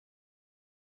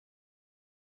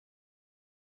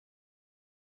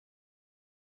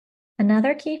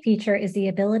Another key feature is the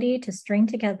ability to string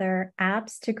together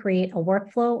apps to create a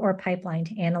workflow or pipeline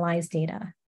to analyze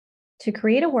data. To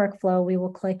create a workflow, we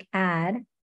will click Add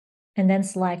and then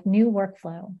select New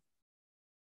Workflow.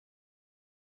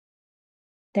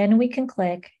 Then we can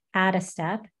click Add a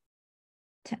Step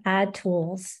to add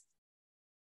tools.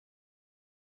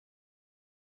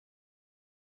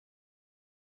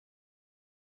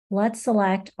 Let's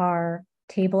select our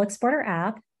Table Exporter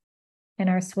app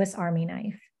and our Swiss Army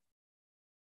knife.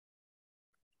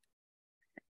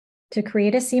 To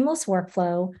create a seamless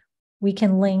workflow, we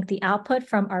can link the output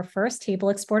from our first Table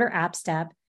Exporter app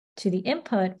step to the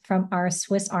input from our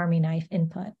Swiss Army knife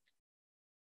input.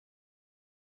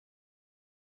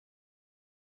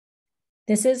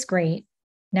 This is great.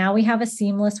 Now we have a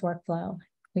seamless workflow.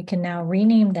 We can now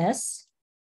rename this.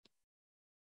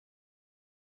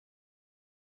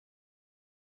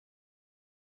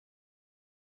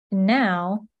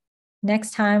 Now,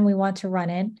 next time we want to run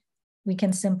it, we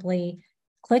can simply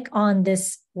click on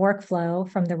this workflow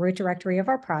from the root directory of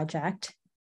our project.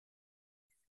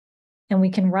 And we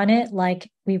can run it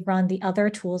like we run the other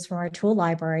tools from our tool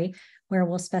library, where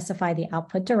we'll specify the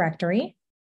output directory.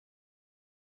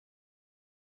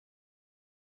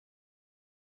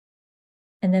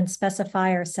 And then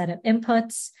specify our set of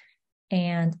inputs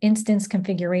and instance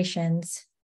configurations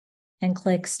and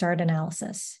click Start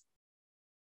Analysis.